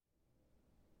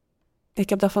Ik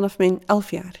heb dat vanaf mijn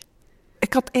 11 jaar.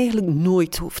 Ik had eigenlijk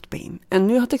nooit hoofdpijn. En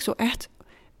nu had ik zo echt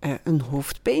een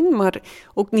hoofdpijn, maar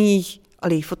ook niet,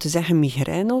 voor te zeggen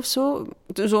migraine of zo.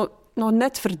 Zo nog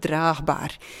net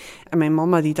verdraagbaar. En mijn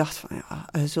mama die dacht van, ja,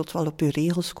 je zult wel op je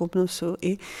regels komen of zo.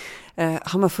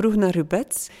 Ga maar vroeg naar je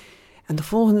bed. En de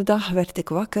volgende dag werd ik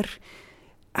wakker.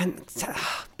 En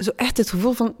zo echt het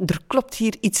gevoel van, er klopt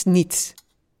hier iets niet.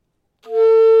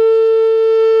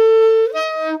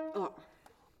 Oh.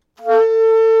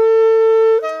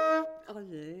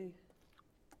 Allee.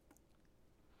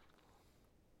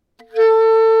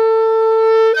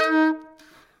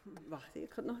 Wacht, ik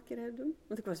ga het nog een keer uitdoen,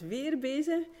 want ik was weer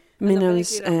bezig. Mijn naam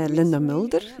is Linda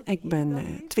Mulder. Ik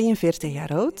ben 42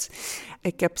 jaar oud.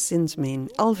 Ik heb sinds mijn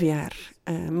 11 jaar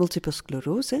multiple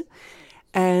sclerose.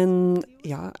 En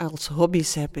ja, als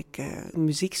hobby's heb ik een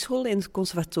muziekschool in het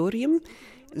conservatorium.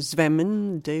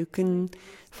 Zwemmen, duiken,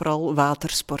 vooral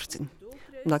watersporten.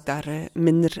 Omdat ik daar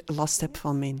minder last heb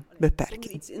van mijn beperking.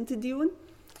 Om iets in te duwen.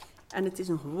 En het is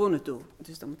een gewone doos,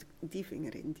 dus dan moet ik die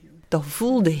vinger induwen. Dat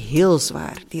voelde heel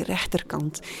zwaar, die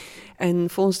rechterkant. En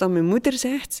volgens dat mijn moeder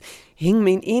zegt, hing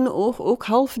mijn ene oog ook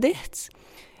half dicht.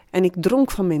 En ik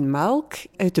dronk van mijn melk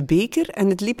uit de beker en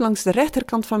het liep langs de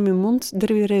rechterkant van mijn mond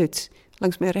er weer uit.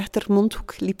 Langs mijn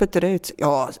rechtermondhoek liep het eruit.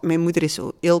 Ja, mijn moeder is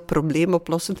zo heel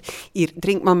probleemoplossend. Hier,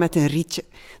 drink maar met een rietje.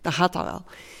 Dan gaat dat wel.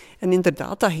 En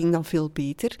inderdaad, dat ging dan veel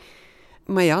beter.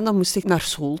 Maar ja, dan moest ik naar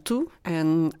school toe.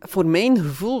 En voor mijn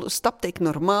gevoel stapte ik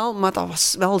normaal, maar dat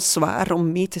was wel zwaar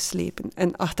om mee te slepen.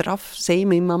 En achteraf zei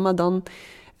mijn mama dan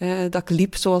dat ik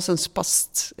liep zoals een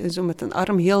spast. Zo met een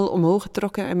arm heel omhoog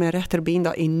getrokken en mijn rechterbeen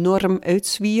dat enorm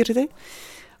uitzwierde.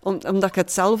 Omdat ik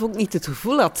het zelf ook niet het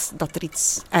gevoel had dat er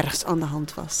iets ergs aan de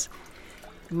hand was.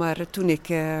 Maar toen ik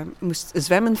moest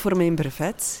zwemmen voor mijn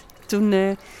brevet,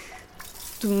 toen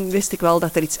wist ik wel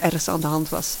dat er iets ergs aan de hand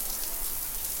was.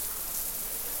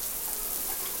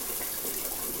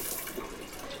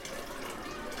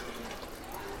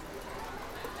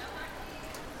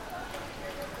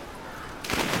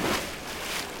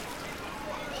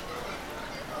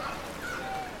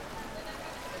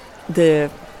 De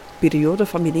periode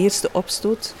van mijn eerste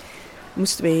opstoot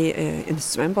moesten wij in het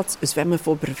zwembad zwemmen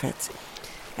voor brevet.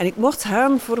 En ik mocht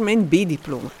gaan voor mijn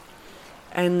B-diploma.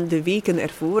 En de weken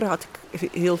ervoor had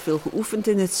ik heel veel geoefend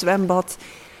in het zwembad.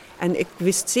 En ik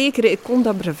wist zeker, ik kon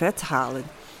dat brevet halen.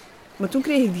 Maar toen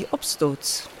kreeg ik die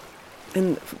opstoot.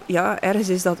 En ja, ergens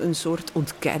is dat een soort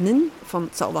ontkennen van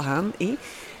het zal wel gaan.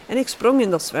 En ik sprong in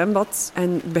dat zwembad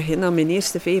en begin aan mijn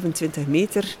eerste 25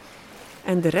 meter.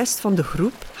 En de rest van de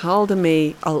groep haalde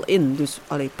mij al in. Dus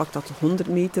pak dat 100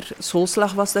 meter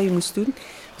schoolslag was dat je moest doen.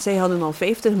 Zij hadden al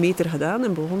 50 meter gedaan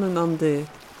en begonnen aan de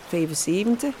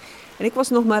 75. En ik was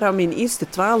nog maar aan mijn eerste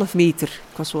 12 meter.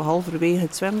 Ik was zo halverwege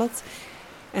het zwembad.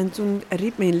 En toen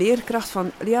riep mijn leerkracht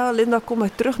van, ja Linda, kom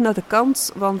maar terug naar de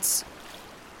kant, want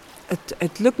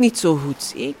het lukt niet zo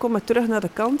goed. Kom maar terug naar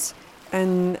de kant.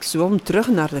 En ik zwom terug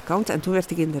naar de kant en toen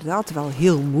werd ik inderdaad wel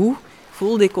heel moe.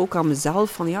 Voelde ik ook aan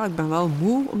mezelf van ja, ik ben wel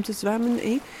moe om te zwemmen.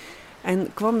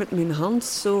 En kwam met mijn hand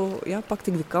zo,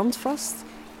 pakte ik de kant vast.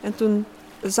 En toen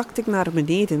zakte ik naar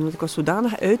beneden, want ik was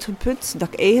zodanig uitgeput dat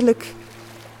ik eigenlijk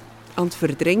aan het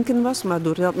verdrinken was. Maar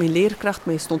doordat mijn leerkracht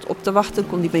mij stond op te wachten,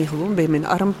 kon die mij gewoon bij mijn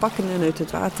arm pakken en uit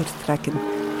het water trekken.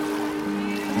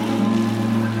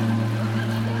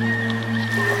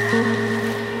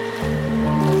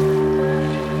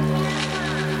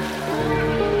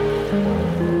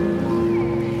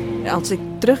 Als ik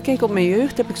terugkijk op mijn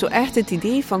jeugd, heb ik zo echt het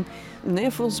idee van...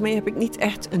 Nee, volgens mij heb ik niet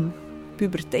echt een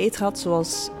puberteit gehad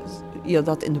zoals je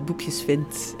dat in de boekjes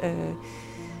vindt.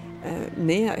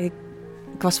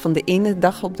 Ik was van de ene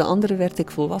dag op de andere werd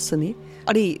ik volwassen.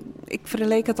 Ik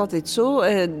vergelijk het altijd zo.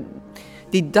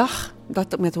 Die dag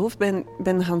dat ik met hoofdpijn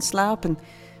ben gaan slapen,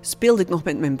 speelde ik nog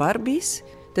met mijn Barbies.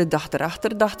 De dag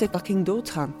erachter dacht ik dat ik ging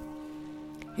doodgaan.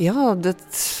 Ja,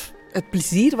 het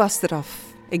plezier was eraf.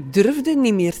 Ik durfde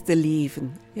niet meer te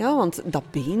leven. Ja, want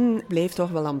dat been blijft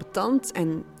toch wel ambetant.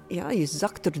 En ja, je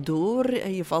zakt erdoor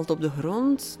en je valt op de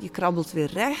grond. Je krabbelt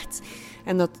weer recht.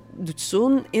 En dat doet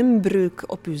zo'n inbreuk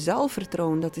op je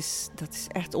zelfvertrouwen. Dat is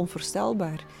echt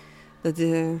onvoorstelbaar.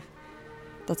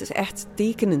 Dat is echt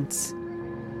tekenend.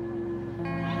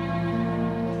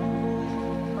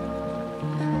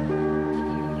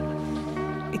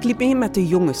 Ik liep mee met de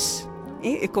jongens.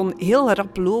 Ik kon heel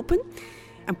rap lopen.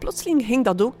 En plotseling ging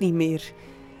dat ook niet meer.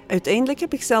 Uiteindelijk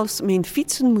heb ik zelfs mijn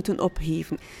fietsen moeten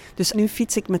opgeven. Dus nu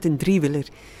fiets ik met een driewieler.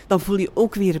 Dan voel je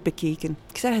ook weer bekeken.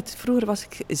 Ik zeg het, vroeger was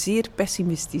ik zeer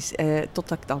pessimistisch.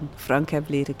 Totdat ik dan Frank heb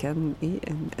leren kennen.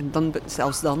 En dan,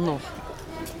 zelfs dan nog.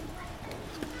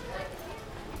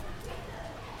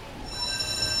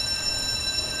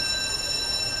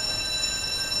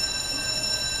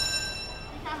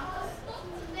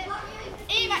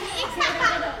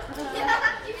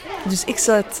 Dus ik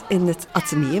zat in het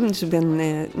ateneum, dus ik ben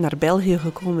naar België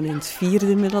gekomen in het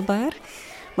 4e middelbaar.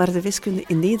 Maar de wiskunde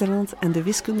in Nederland en de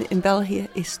wiskunde in België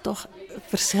is toch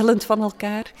verschillend van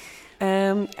elkaar.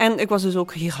 En ik was dus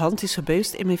ook gigantisch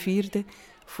gebuist in mijn 4e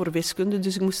voor wiskunde,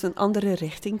 dus ik moest een andere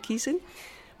richting kiezen.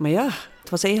 Maar ja, het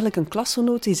was eigenlijk een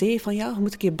klasgenoot die zei van ja, je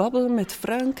moet een keer babbelen met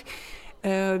Frank.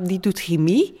 Die doet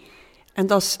chemie. En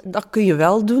dat kun je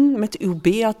wel doen met uw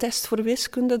BA-test voor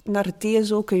wiskunde. Naar het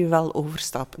TSO kun je wel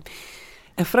overstappen.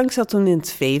 En Frank zat toen in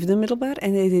het 5e middelbaar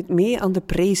en hij deed mee aan de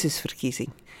prijzesverkiezing.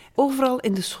 Overal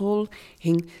in de school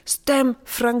hing stem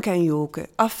Frank en Joke,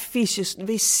 affiches,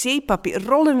 wc-papier,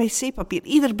 rollen wc-papier.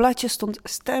 Ieder bladje stond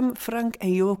stem Frank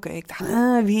en Joke. Ik dacht,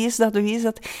 wie is dat, wie is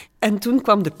dat? En toen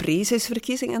kwam de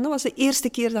prijzesverkiezing en dat was de eerste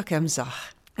keer dat ik hem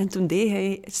zag. En toen deed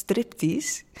hij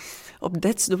striptease op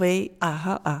That's the Way,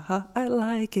 aha, aha, I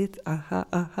like it, aha,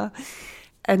 aha.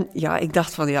 En ja, ik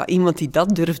dacht van, ja, iemand die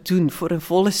dat durft doen voor een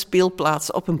volle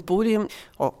speelplaats op een podium,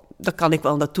 dan kan ik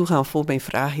wel naartoe gaan voor mijn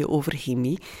vraagje over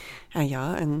chemie. En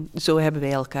ja, en zo hebben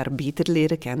wij elkaar beter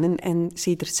leren kennen. En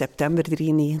sinds september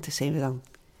 93 zijn we dan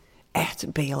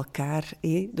echt bij elkaar.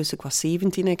 Dus ik was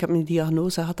 17 en ik heb mijn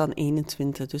diagnose gehad aan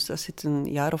 21. Dus daar zit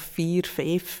een jaar of 4,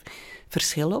 5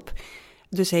 verschil op.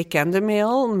 Dus hij kende mij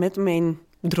al met mijn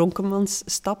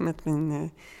dronkenmansstap, met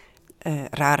mijn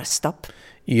rare stap.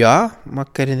 Ja, maar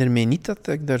ik herinner mij niet dat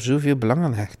ik daar zoveel belang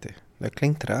aan hechtte. Dat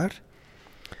klinkt raar.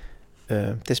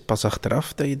 Het is pas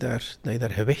achteraf dat je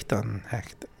daar gewicht aan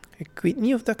hecht. Ik weet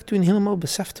niet of dat ik toen helemaal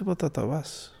besefte wat dat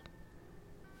was.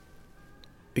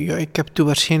 Ja, ik heb toen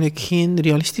waarschijnlijk geen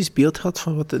realistisch beeld gehad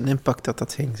van wat de impact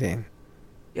dat ging zijn.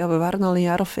 Ja, we waren al een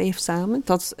jaar of 5 samen.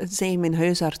 Dat zei mijn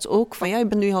huisarts ook. Van ja, je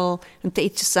bent nu al een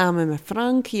tijdje samen met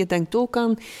Frank. Je denkt ook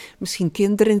aan misschien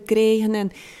kinderen krijgen.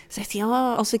 En zegt hij,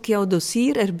 ja, als ik jouw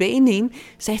dossier erbij neem,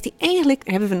 zegt hij, eigenlijk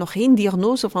hebben we nog geen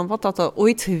diagnose van wat dat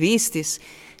ooit geweest is.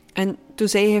 En toen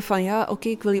zei hij van ja, oké,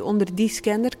 ik wil je onder die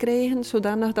scanner krijgen,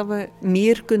 zodanig dat we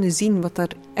meer kunnen zien wat er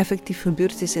effectief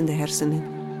gebeurd is in de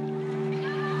hersenen.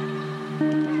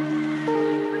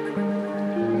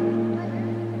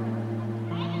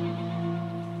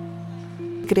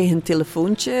 Ik kreeg een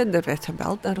telefoontje, er werd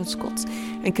gebeld naar ons kot.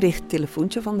 En ik kreeg een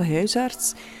telefoontje van de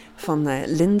huisarts, van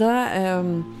Linda.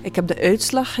 Ik heb de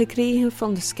uitslag gekregen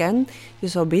van de scan, je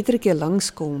zou beter een keer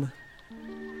langskomen.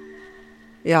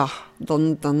 Ja,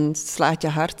 dan staat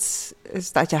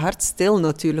je hart stil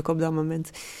natuurlijk op dat moment.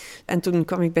 En toen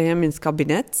kwam ik bij hem in het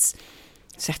kabinet.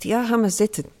 Zegt hij, ja, ga maar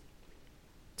zitten.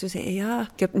 Toen zei hij, ja,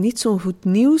 ik heb niet zo'n goed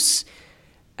nieuws,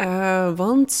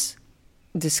 want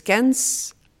de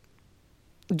scans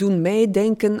doen mij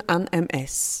denken aan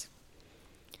MS.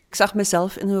 Ik zag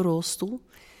mezelf in een rolstoel.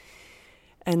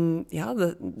 En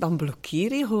ja, dan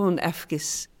blokkeer je gewoon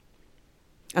even.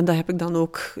 En dat heb ik dan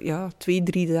ook 2,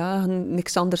 3 dagen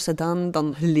niks anders gedaan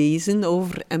dan gelezen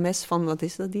over MS, van wat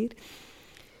is dat hier?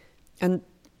 En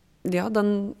ja,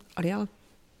 dan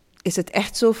is het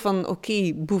echt zo van,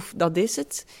 oké, boef, dat is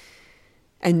het.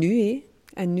 En nu, hè?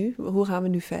 En nu? Hoe gaan we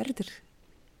nu verder?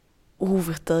 Hoe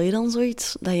vertel je dan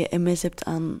zoiets, dat je MS hebt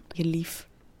aan je lief?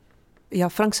 Ja,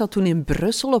 Frank zat toen in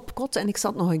Brussel op kot en ik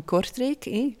zat nog in Kortrijk.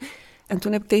 Hè? En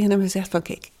toen heb ik tegen hem gezegd van,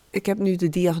 kijk, ik heb nu de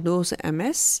diagnose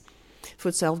MS. Voor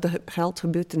hetzelfde geld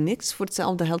gebeurt er niks. Voor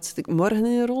hetzelfde geld zit ik morgen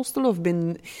in een rolstoel, of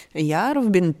binnen een jaar, of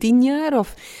binnen 10 jaar.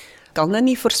 Of... Ik kan dat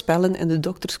niet voorspellen en de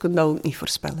dokters kunnen dat ook niet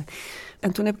voorspellen.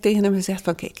 En toen heb ik tegen hem gezegd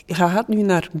van, kijk, je gaat nu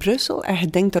naar Brussel en je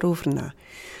denkt daarover na.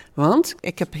 Want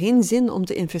ik heb geen zin om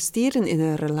te investeren in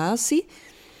een relatie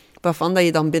waarvan dat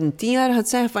je dan binnen 10 jaar gaat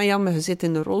zeggen van, ja, maar je zit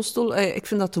in een rolstoel. Ik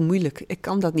vind dat te moeilijk. Ik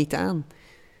kan dat niet aan.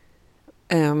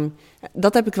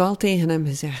 Dat heb ik wel tegen hem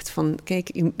gezegd. Van, kijk,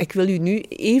 ik wil u nu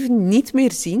even niet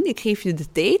meer zien. Ik geef je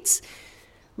de tijd.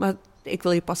 Maar ik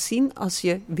wil je pas zien als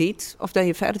je weet of dat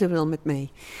je verder wil met mij.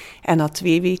 En na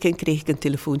 2 weken kreeg ik een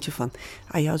telefoontje van...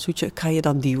 Ah ja, Zoetje, ik ga je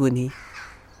dan duwen, nee.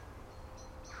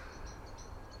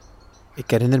 Ik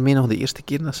herinner me nog de eerste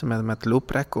keer dat ze met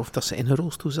looprek of dat ze in een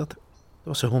rolstoel zat. Dat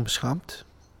was ze gewoon beschaamd.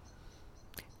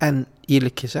 En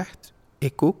eerlijk gezegd,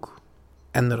 ik ook.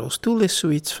 En de rolstoel is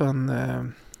zoiets van...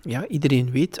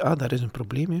 iedereen weet, daar is een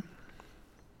probleem. Hè.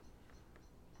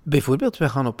 Bijvoorbeeld, we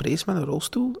gaan op reis met een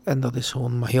rolstoel en dat is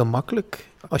gewoon heel makkelijk.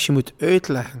 Als je moet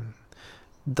uitleggen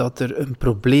dat er een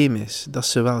probleem is, dat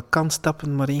ze wel kan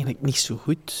stappen, maar eigenlijk niet zo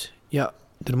goed. Ja,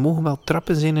 er mogen wel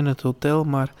trappen zijn in het hotel,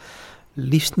 maar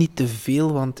liefst niet te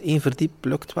veel, want 1 verdiep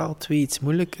lukt wel, 2 iets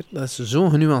moeilijker. Dat is zo'n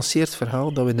genuanceerd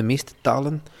verhaal dat we in de meeste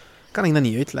talen... kan ik dat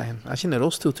niet uitleggen. Als je in een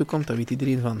rolstoel toekomt, dan weet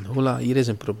iedereen van... Hola, hier is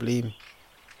een probleem.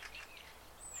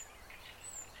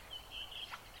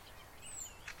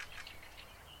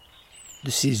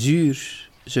 De césuur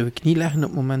zou ik niet leggen op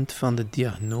het moment van de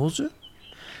diagnose.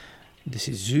 De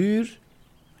césuur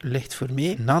ligt voor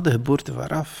mij na de geboorte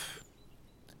waaraf.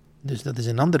 Dus dat is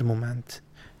een ander moment.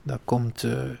 Dat komt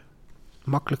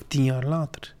makkelijk 10 jaar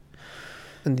later.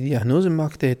 En die diagnose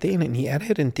maakte het eigenlijk niet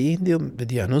erger. Integendeel, de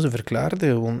diagnose verklaarde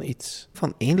gewoon iets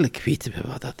van eindelijk weten we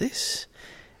wat dat is.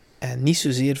 En niet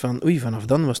zozeer van oei, vanaf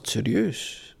dan was het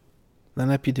serieus. Dan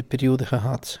heb je de periode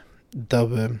gehad dat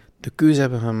we de keuze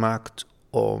hebben gemaakt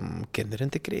om kinderen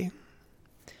te krijgen.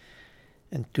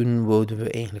 En toen wouden we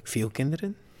eigenlijk veel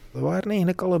kinderen. We waren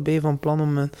eigenlijk allebei van plan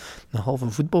om een halve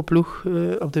voetbalploeg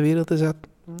op de wereld te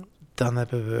zetten. Dan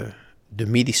hebben we de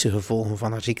medische gevolgen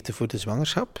van haar ziekte voor de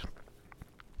zwangerschap.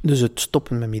 Dus het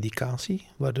stoppen met medicatie,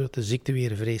 waardoor de ziekte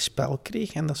weer vrij spel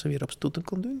kreeg en dat ze weer opstoten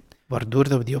kon doen. Waardoor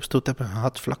dat we die opstoot hebben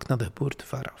gehad vlak na de geboorte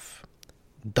vooraf.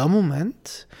 Dat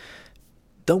moment,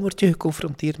 dan word je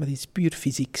geconfronteerd met iets puur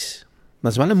fysieks.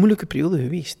 Maar het is wel een moeilijke periode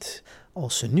geweest.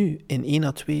 Als ze nu in 1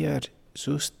 à 2 jaar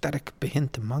zo sterk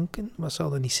begint te manken, wat zal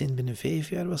dat niet zijn binnen 5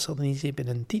 jaar, wat zal dat niet zijn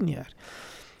binnen 10 jaar?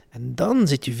 En dan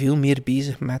zit je veel meer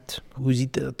bezig met hoe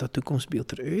ziet dat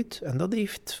toekomstbeeld eruit. En dat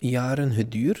heeft jaren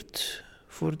geduurd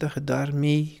voordat je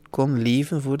daarmee kon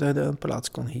leven, voordat je dat een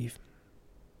plaats kon geven.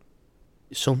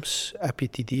 Soms heb je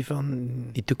het idee van,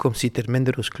 die toekomst ziet er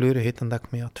minder rooskleurig uit dan dat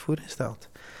ik me had voorgesteld.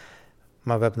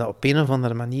 Maar we hebben dat op een of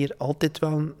andere manier altijd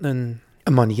wel een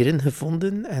manier in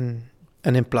gevonden.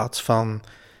 En in plaats van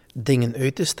dingen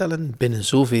uit te stellen, binnen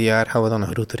zoveel jaar gaan we dan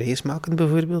een grote reis maken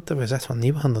bijvoorbeeld. En we zeggen van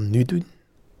nee, we gaan dat nu doen.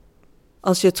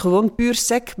 Als je het gewoon puur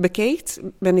sec bekijkt,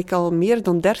 ben ik al meer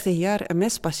dan 30 jaar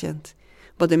MS-patiënt.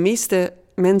 Maar de meeste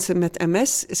mensen met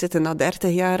MS zitten na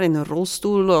 30 jaar in een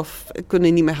rolstoel of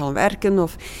kunnen niet meer gaan werken.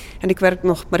 En ik werk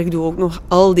nog, maar ik doe ook nog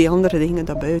al die andere dingen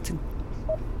daarbuiten.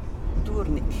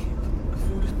 Doornik.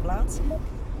 Voer plaatsen.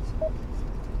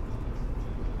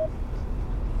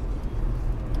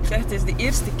 Zeg, het is de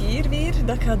eerste keer weer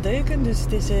dat ik ga duiken, dus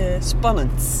het is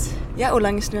spannend. Ja, hoe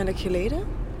lang is het nu eigenlijk geleden?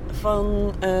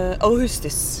 Van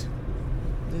augustus.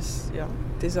 Dus ja,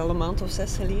 het is al een maand of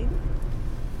 6 geleden.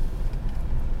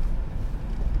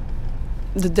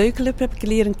 De duikclub heb ik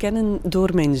leren kennen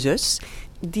door mijn zus.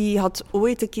 Die had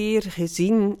ooit een keer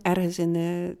gezien, ergens in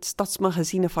het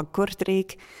stadsmagazine van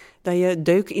Kortrijk, dat je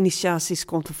duikinitiaties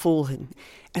kon volgen.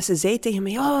 En ze zei tegen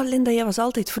mij, ja Linda, jij was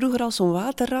altijd vroeger al zo'n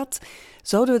waterrat.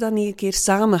 Zouden we dat niet een keer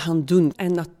samen gaan doen?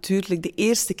 En natuurlijk, de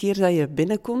eerste keer dat je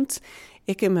binnenkomt,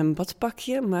 ik in mijn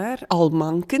badpakje, maar al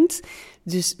mankend.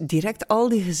 Dus direct al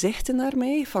die gezichten naar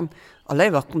mij van,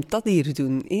 allee, wat komt dat hier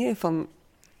doen? Van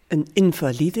een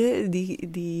invalide die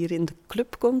hier in de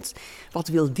club komt. Wat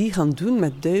wil die gaan doen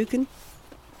met duiken?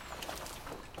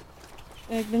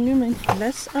 Ik ben nu mijn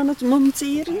fles aan het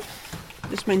monteren.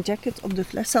 Dus mijn jacket op de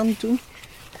fles aan het doen.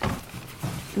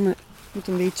 En ik moet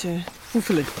een beetje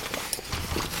hoefelen.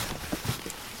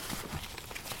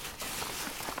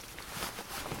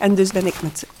 En dus ben ik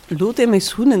met lood in mijn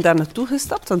schoenen daar naartoe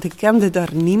gestapt, want ik kende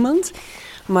daar niemand.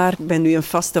 Maar ik ben nu een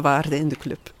vaste waarde in de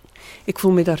club. Ik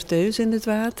voel me daar thuis in het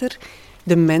water.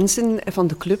 De mensen van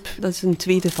de club, dat is een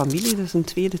tweede familie, dat is een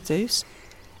tweede thuis.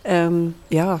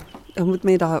 Ja, je moet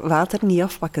mij dat water niet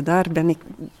afpakken.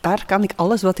 Daar kan ik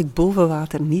alles wat ik boven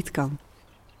water niet kan.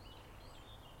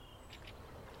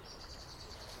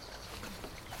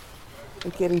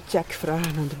 Een keer een check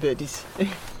vragen aan de buddies.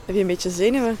 Heb je een beetje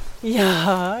zenuwen?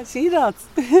 Ja, zie je dat?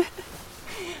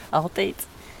 Altijd.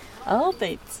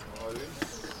 Altijd.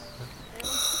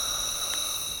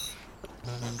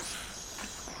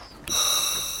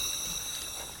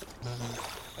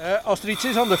 Als er iets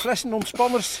is aan de flessen,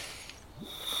 ontspanners,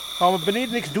 gaan we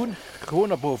beneden niks doen, gewoon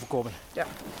naar boven komen. Ja.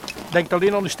 Denk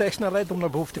alleen aan de stijgsnelheid om naar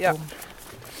boven te komen.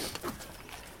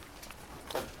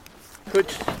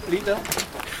 Goed, Linda.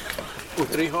 Goed,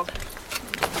 erin gaan.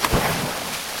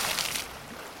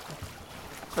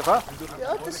 Ça va?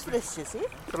 Ja, het is frisjes, hè?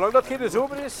 Zolang dat geen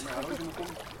zomer is.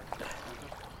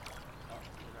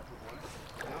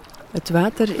 Het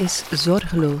water is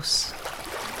zorgeloos.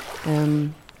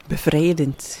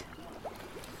 Bevrijdend.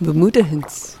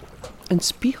 Bemoedigend. Een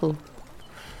spiegel.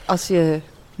 Als je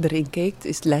erin kijkt,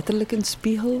 is het letterlijk een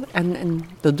spiegel. En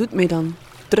dat doet mij dan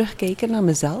terugkijken naar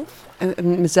mezelf.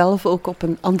 En mezelf ook op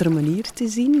een andere manier te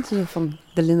zien. Zo van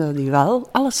de Linda die wel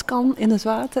alles kan in het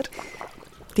water.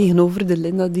 Tegenover de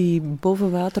Linda die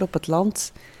boven water op het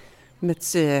land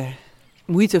met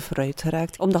moeite vooruit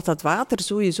geraakt. Omdat dat water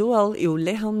sowieso al je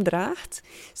lichaam draagt.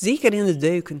 Zeker in het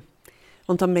duiken.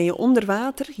 Want dan ben je onder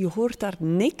water, je hoort daar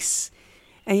niks.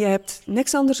 En je hebt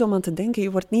niks anders om aan te denken.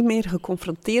 Je wordt niet meer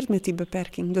geconfronteerd met die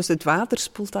beperking. Dus het water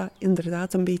spoelt dat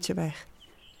inderdaad een beetje weg.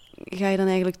 Ga je dan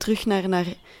eigenlijk terug naar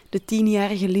de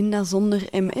 10-jarige Linda zonder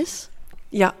MS?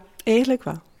 Ja, Eigenlijk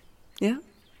wel. Ja.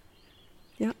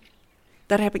 Ja.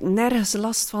 Daar heb ik nergens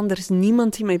last van. Er is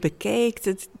niemand die mij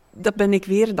bekijkt. Dat ben ik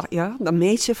weer, dat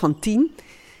meisje van 10.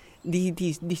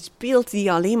 Die speelt,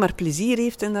 die alleen maar plezier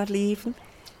heeft in haar leven.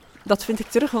 Dat vind ik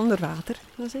terug onder water.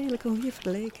 Dat is eigenlijk een goede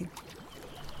vergelijking.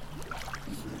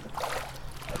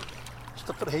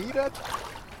 Stap er hieruit.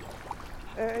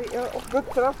 Ja, op de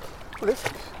trap.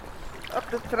 Lift. Op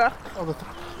de trap. Op de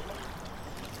trap.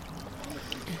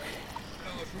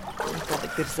 Dat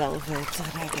ik er zelf uit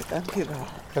geraken, dank u wel.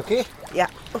 Oké? Ja,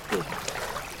 oké.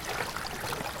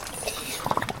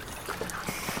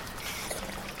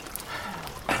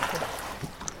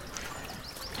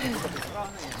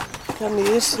 Ik ga nu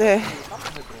eerst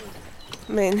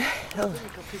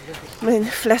mijn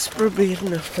fles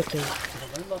proberen af te drinken.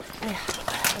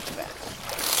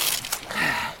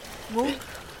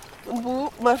 Moe,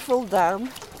 maar voldaan.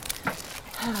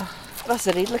 Het was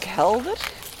redelijk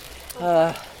helder.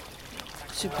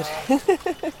 Super.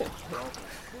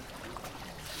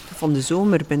 Van de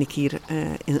zomer ben ik hier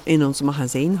in ons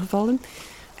magazijn gevallen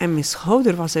en mijn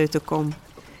schouder was uit de kom.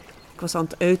 Ik was aan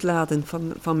het uitladen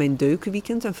van mijn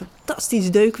duikweekend. Een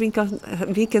fantastisch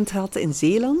duikweekend gehad in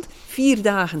Zeeland. 4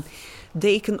 dagen.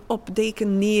 Deken op,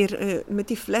 deken neer, met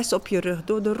die fles op je rug,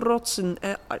 door de rotsen.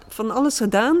 Van alles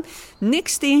gedaan,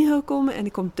 niks tegengekomen. En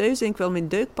ik kom thuis en ik wil mijn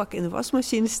duikpak in de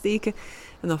wasmachine steken.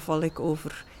 En dan val ik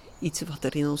over iets wat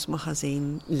er in ons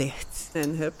magazijn ligt.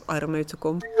 En hup, arm uit de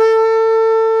kom.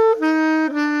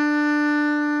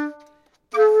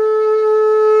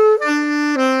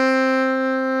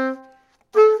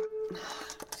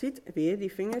 Ziet, weer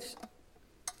die vingers.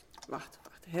 Wacht,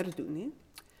 herdoen, hè.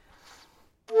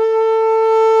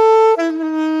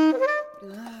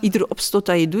 Iedere opstoot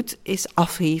dat je doet, is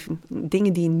afgeven.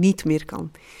 Dingen die je niet meer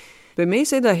kan. Bij mij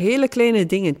zijn dat hele kleine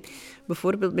dingen.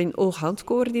 Bijvoorbeeld mijn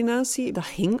oog-handcoördinatie, dat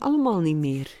ging allemaal niet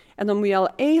meer. En dan moet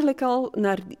je eigenlijk al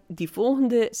naar die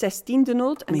volgende 16e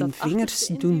noot. En mijn vingers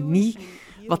doen niet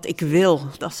wat ik wil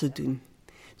dat ze doen.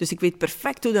 Dus ik weet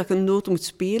perfect hoe dat ik een noot moet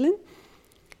spelen.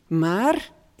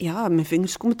 Maar ja, mijn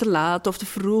vingers komen te laat of te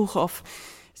vroeg of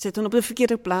zitten op de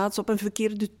verkeerde plaats, op een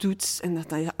verkeerde toets. En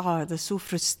dat is zo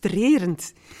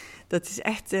frustrerend. Dat is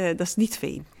echt, dat is niet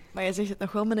fijn. Maar je zegt het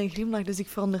nog wel met een glimlach, dus ik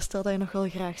veronderstel dat je nog wel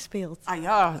graag speelt. Ah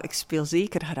ja, ik speel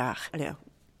zeker graag. Ja.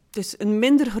 Het is een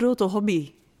minder grote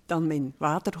hobby dan mijn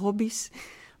waterhobby's.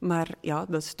 Maar ja,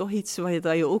 dat is toch iets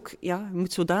waar je ook... Ja, je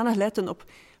moet zodanig letten op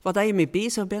wat je mee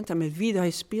bezig bent en met wie dat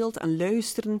je speelt en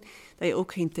luisteren, dat je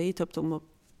ook geen tijd hebt om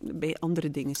bij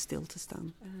andere dingen stil te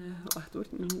staan. Wacht hoor,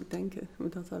 ik moet denken hoe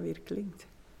dat weer klinkt.